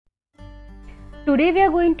Today we are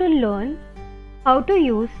going to learn how to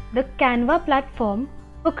use the Canva platform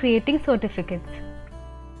for creating certificates.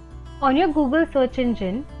 On your Google search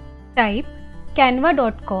engine, type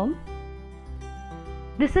canva.com.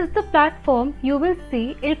 This is the platform you will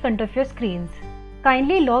see in front of your screens.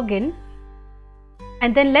 Kindly log in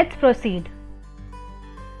and then let's proceed.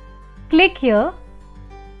 Click here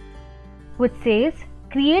which says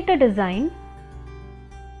create a design.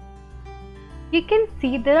 You can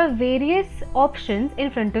see there are various options in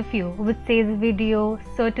front of you which says video,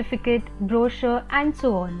 certificate, brochure and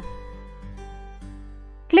so on.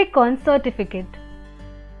 Click on certificate.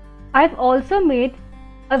 I've also made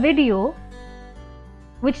a video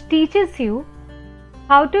which teaches you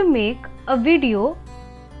how to make a video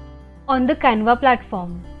on the Canva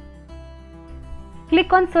platform.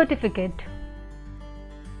 Click on certificate.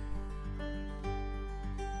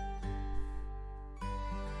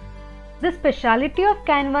 The speciality of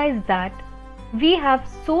Canva is that we have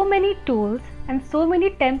so many tools and so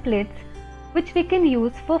many templates which we can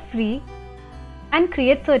use for free and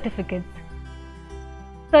create certificates.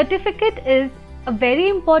 Certificate is a very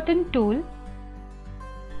important tool.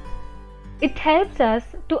 It helps us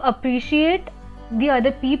to appreciate the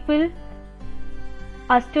other people,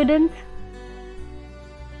 our students,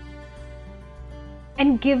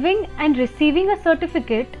 and giving and receiving a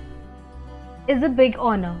certificate is a big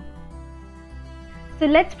honor. So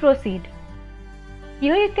let's proceed.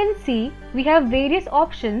 Here you can see we have various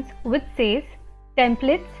options which says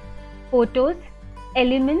templates, photos,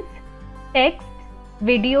 elements, text,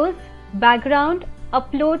 videos, background,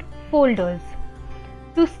 upload, folders.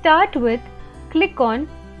 To start with, click on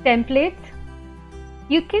templates.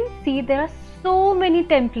 You can see there are so many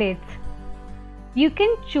templates. You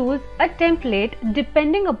can choose a template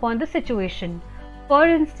depending upon the situation. For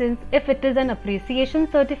instance, if it is an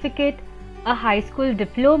appreciation certificate, a high school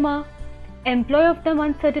diploma, Employee of the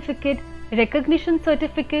Month certificate, recognition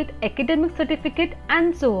certificate, academic certificate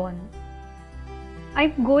and so on.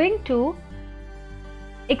 I'm going to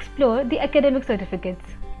explore the academic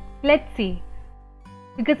certificates. Let's see.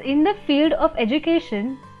 Because in the field of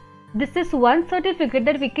education, this is one certificate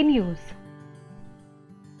that we can use.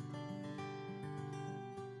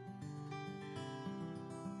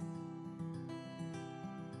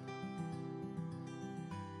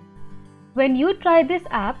 When you try this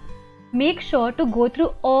app, make sure to go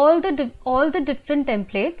through all the different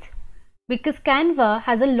templates because Canva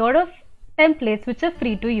has a lot of templates which are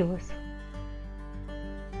free to use.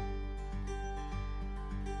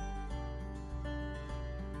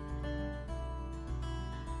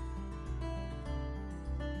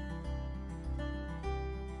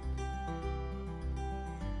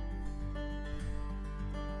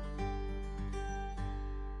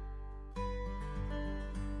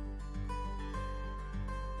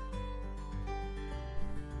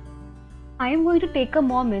 I am going to take a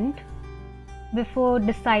moment before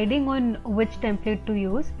deciding on which template to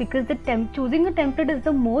use because choosing a template is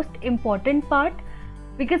the most important part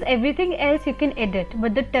because everything else you can edit,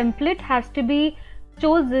 but the template has to be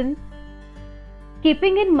chosen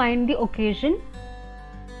keeping in mind the occasion.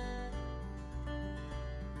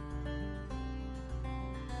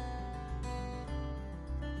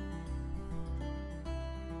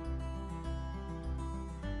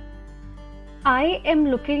 I am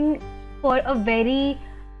looking for a very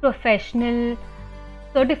professional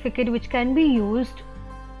certificate which can be used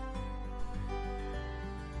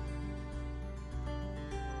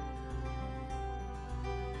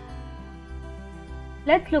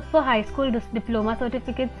Let's look for high school diploma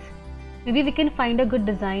certificates. Maybe we can find a good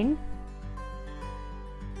design.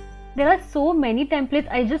 There are so many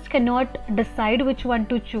templates, I just cannot decide which one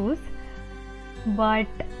to choose, but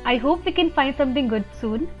I hope we can find something good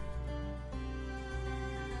soon.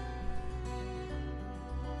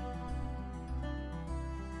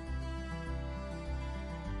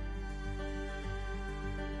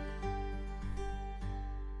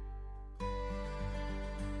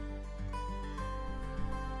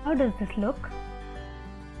 How does this look?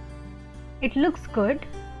 It looks good.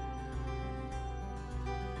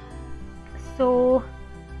 So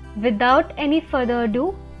without any further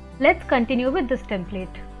ado, let's continue with this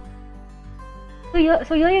template.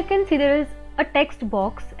 So here you can see there is a text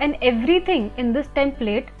box and everything in this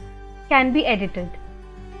template can be edited.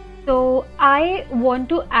 So I want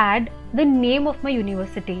to add the name of my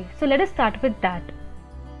university. So let us start with that.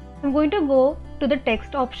 I'm going to go to the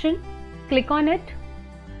text option, click on it,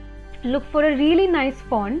 look for a really nice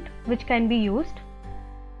font which can be used.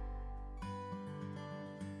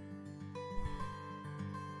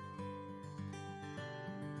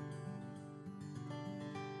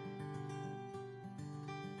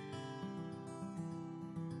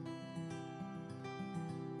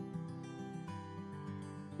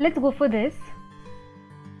 let's go for this.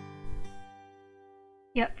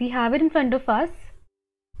 Yeah, we have it in front of us.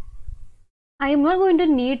 I am not going to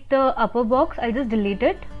need the upper box, I'll just delete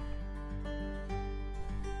it.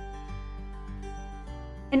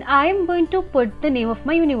 And I am going to put the name of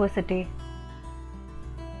my university,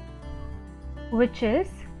 which is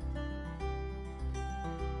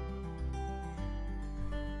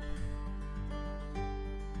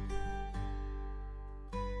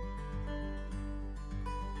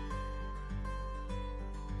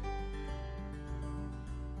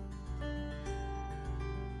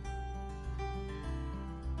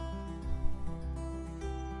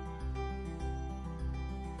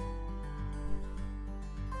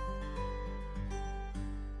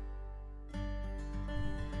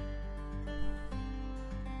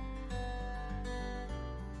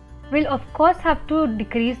we'll of course have to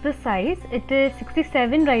decrease the size. It is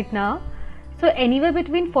 67 right now, so anywhere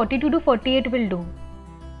between 42 to 48 will do.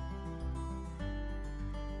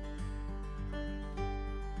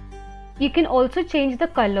 You can also change the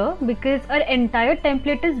color because our entire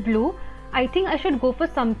template is blue. I think I should go for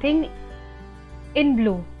something in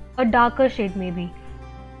blue, a darker shade maybe.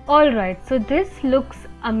 Alright, so this looks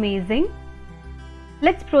amazing.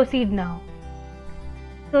 Let's proceed now.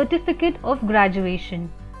 Certificate of graduation.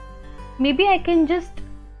 Maybe I can just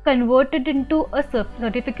convert it into a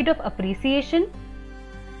certificate of appreciation.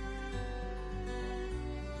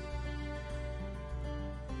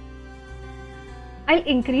 I'll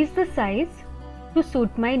increase the size to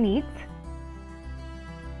suit my needs.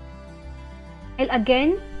 I'll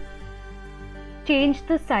again change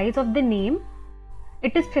the size of the name.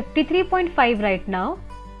 It is 53.5 right now.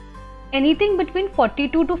 Anything between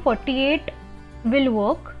 42 to 48 will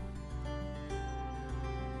work.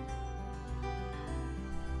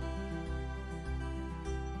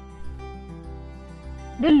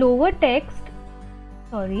 The lower text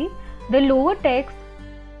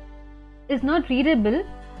is not readable,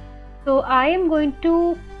 so I am going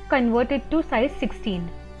to convert it to size 16.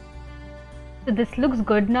 So this looks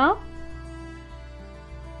good now.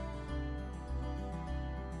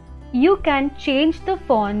 You can change the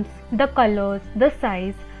fonts, the colors, the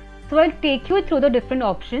size. So I'll take you through the different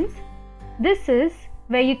options. This is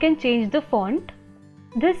where you can change the font.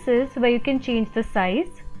 This is where you can change the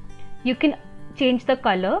size. You can change the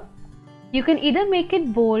color. You can either make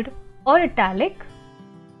it bold or italic.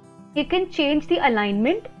 You can change the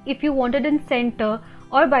alignment if you want it in center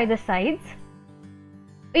or by the sides.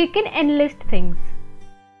 You can enlist things.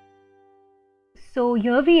 So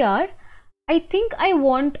here we are. I think I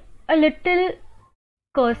want a little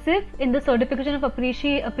cursive in the certification of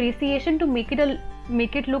appreciation to make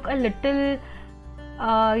it look a little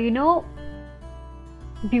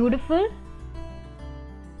beautiful.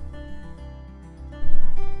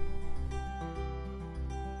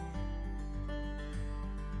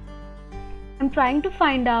 I'm trying to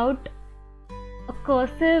find out a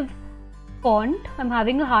cursive font. I'm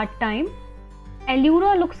having a hard time.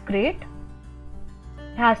 Allura looks great.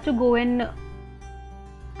 It has to go in.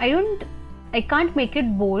 I can't make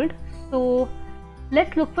it bold, so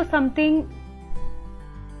let's look for something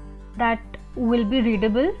that will be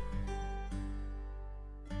readable.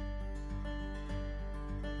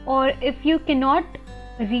 Or if you cannot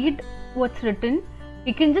read what's written,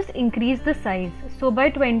 you can just increase the size. So by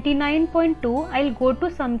 29.2, I'll go to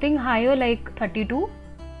something higher like 32.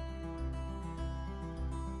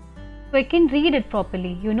 So I can read it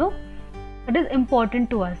properly, That is important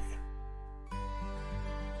to us.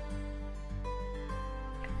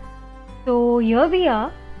 So here we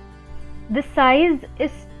are. The size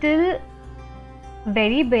is still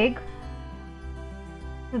very big.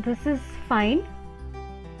 So this is fine.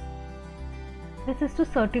 This is to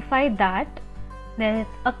certify that there is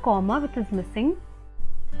a comma which is missing.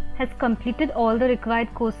 Has completed all the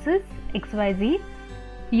required courses XYZ.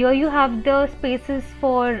 Here you have the spaces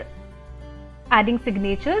for adding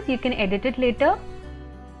signatures. You can edit it later.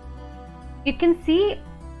 You can see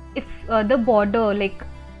if the border, like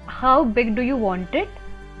how big do you want it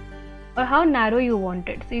or how narrow you want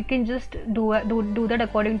it. So you can just do that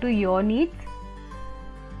according to your needs.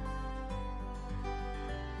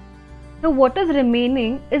 So what is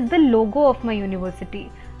remaining is the logo of my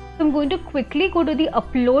university. So I'm going to quickly go to the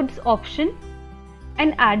uploads option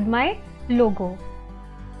and add my logo.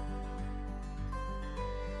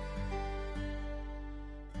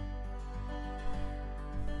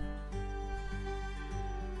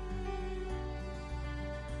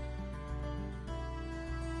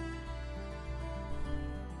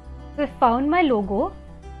 So I found my logo.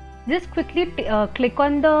 Just quickly click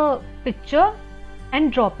on the picture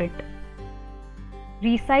and drop it.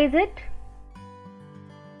 Resize it.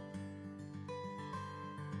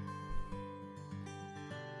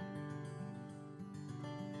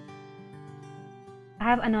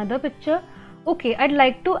 have another picture. Okay, I'd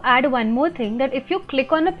like to add one more thing, that if you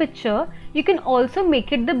click on a picture, you can also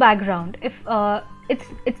make it the background. If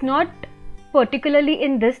it's not particularly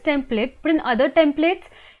in this template, but in other templates,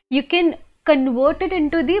 you can convert it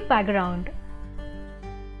into the background.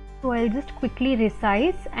 So I'll just quickly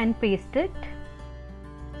resize and paste it.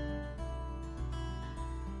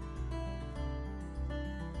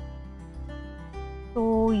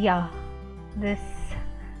 So yeah, this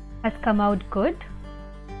has come out good.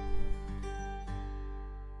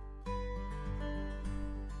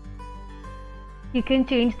 You can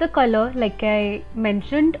change the color like I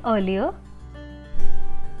mentioned earlier.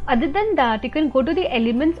 Other than that, you can go to the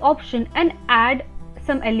elements option and add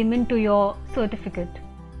some element to your certificate.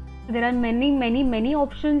 So there are many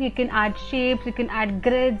options. You can add shapes, you can add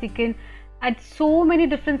grids, you can add so many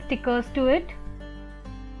different stickers to it.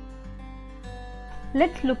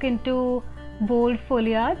 Let's look into bold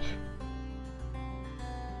foliage.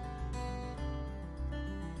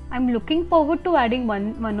 I'm looking forward to adding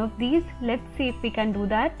one of these. Let's see if we can do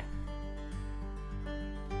that.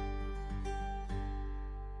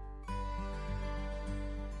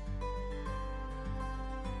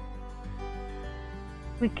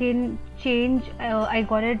 We can change, I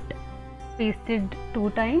got it pasted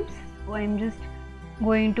 2 times, so I'm just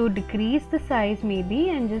going to decrease the size maybe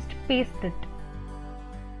and just paste it.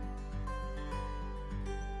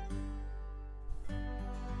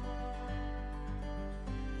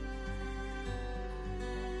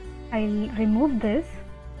 I'll remove this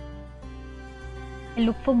and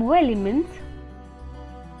look for more elements.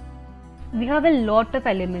 We have a lot of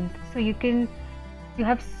elements, so you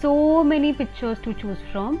have so many pictures to choose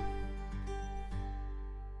from.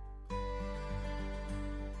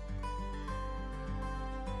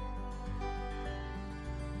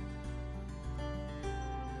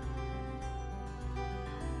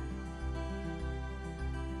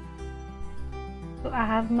 So I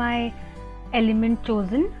have my element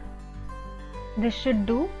chosen. This should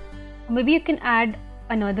do. Maybe you can add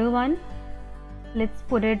another one. Let's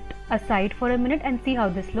put it aside for a minute and see how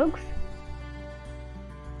this looks.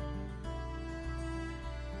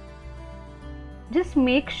 Just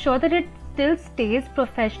make sure that it still stays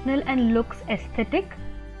professional and looks aesthetic.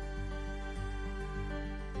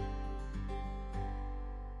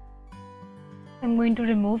 I'm going to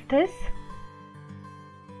remove this.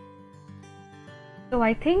 So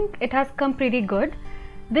I think it has come pretty good.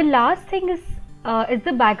 The last thing is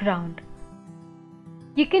the background.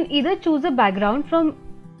 You can either choose a background from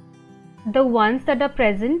the ones that are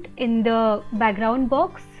present in the background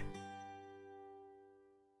box.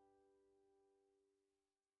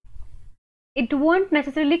 It won't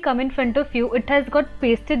necessarily come in front of you, it has got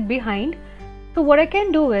pasted behind. So what I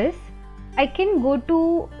can do is, I can go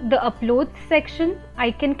to the uploads section,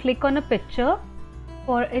 I can click on a picture.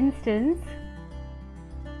 For instance,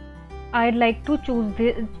 I'd like to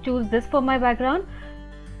choose this for my background.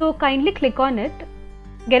 So kindly click on it,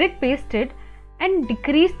 get it pasted and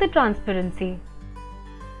decrease the transparency.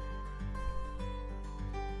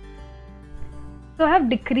 So I have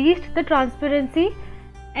decreased the transparency,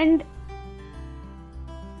 and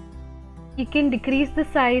you can decrease the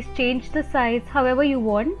size, change the size however you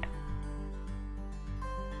want.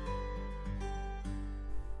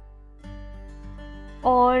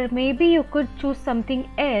 Or maybe you could choose something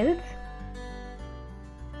else.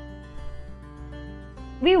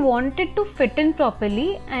 We want it to fit in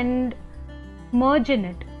properly and merge in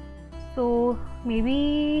it. So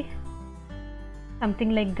maybe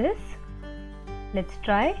something like this. Let's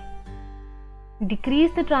try.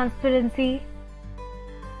 Decrease the transparency.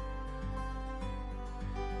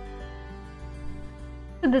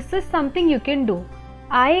 So this is something you can do.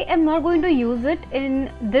 I am not going to use it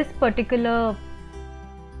in this particular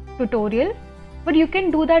tutorial, but you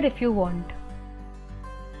can do that if you want.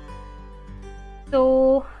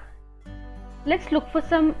 So let's look for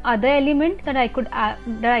some other element that I could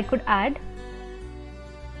add.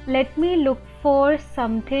 Let me look for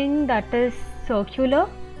something that is circular.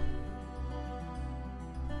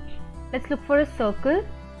 Let's look for a circle.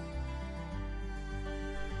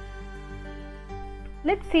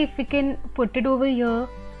 Let's see if we can put it over here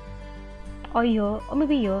or here or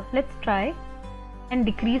maybe here. Let's try and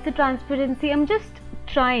decrease the transparency. I'm just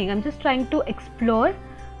trying to explore.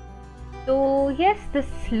 So yes, this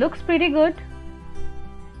looks pretty good.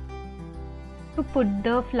 To put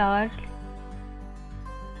the flower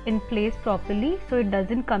in place properly so it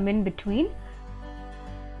doesn't come in between.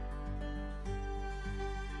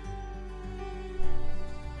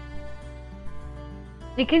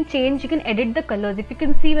 You can edit the colors. If you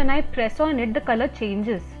can see, when I press on it, the color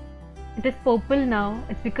changes. It is purple now,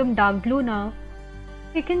 it's become dark blue now.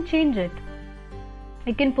 You can change it,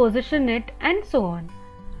 you can position it, and so on.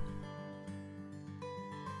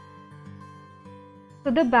 So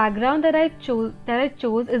the background that I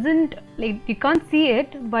chose isn't like, you can't see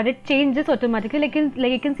it, but it changes automatically.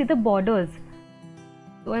 Like you can see the borders.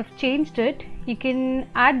 So I've changed it. You can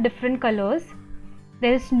add different colors.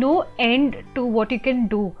 There is no end to what you can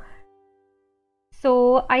do.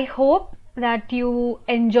 So I hope that you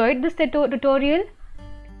enjoyed this tutorial.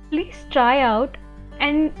 Please try out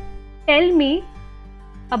and tell me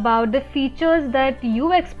about the features that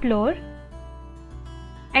you explore,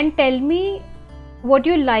 and tell me what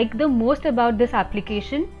you like the most about this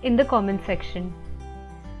application in the comment section.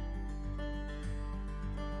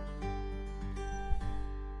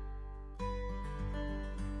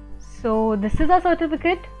 So this is our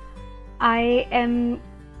certificate. I am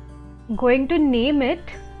going to name it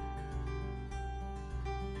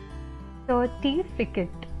certificate.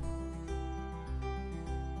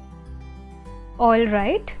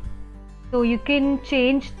 Alright, so you can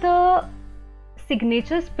change the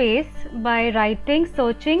signature space by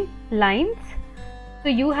searching lines. So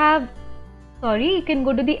you can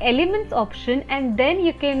go to the elements option and then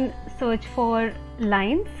you can search for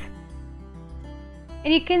lines,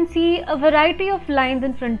 and you can see a variety of lines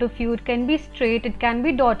in front of you. It can be straight, it can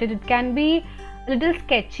be dotted, it can be a little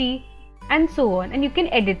sketchy, and so on, and you can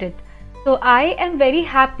edit it. So I am very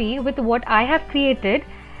happy with what I have created,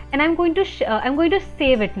 and I'm going to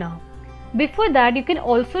save it now. Before that, you can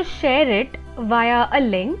also share it via a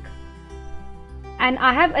link, and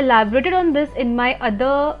I have elaborated on this in my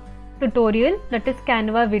other tutorial, that is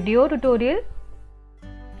Canva video tutorial.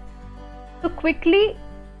 So quickly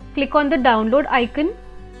click on the download icon.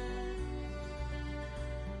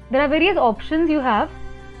 There are various options you have.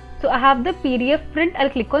 So I have the PDF print. I'll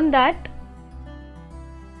click on that,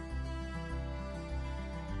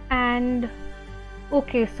 and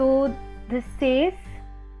okay, so this says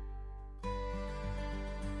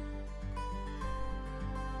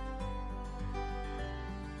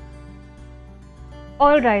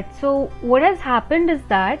alright. So what has happened is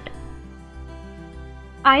that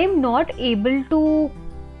I am not able to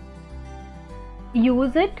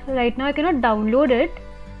use it right now. I cannot download it.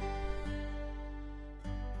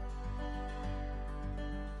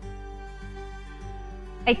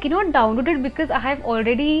 I cannot download it because I have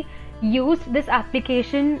already used this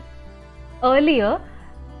application earlier.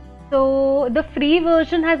 So the free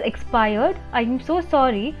version has expired. I'm so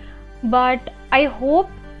sorry, but I hope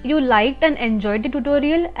you liked and enjoyed the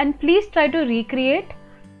tutorial, and please try to recreate.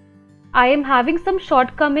 I am having some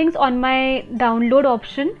shortcomings on my download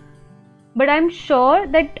option, but I'm sure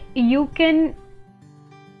that you can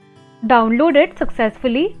download it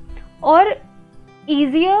successfully, or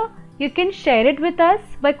easier, you can share it with us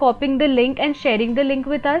by copying the link and sharing the link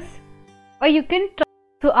with us, or you can try.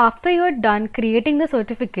 So after you're done creating the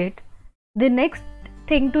certificate, the next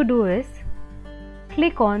thing to do is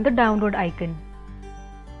click on the download icon.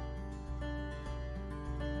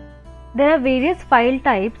 There are various file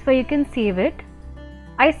types where you can save it.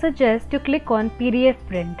 I suggest you click on PDF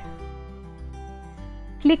print.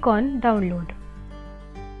 Click on download.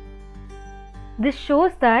 This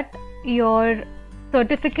shows that your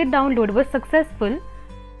certificate download was successful.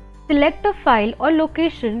 Select a file or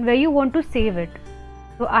location where you want to save it.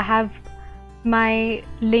 So I have my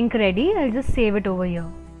link ready. I'll just save it over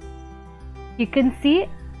here. You can see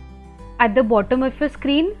at the bottom of your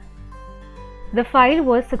screen, the file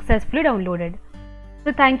was successfully downloaded.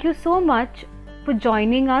 So thank you so much for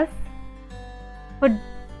joining us, for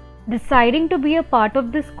deciding to be a part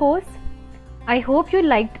of this course. I hope you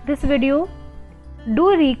liked this video.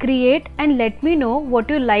 Do recreate and let me know what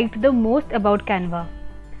you liked the most about Canva.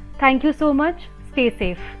 Thank you so much. Stay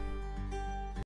safe.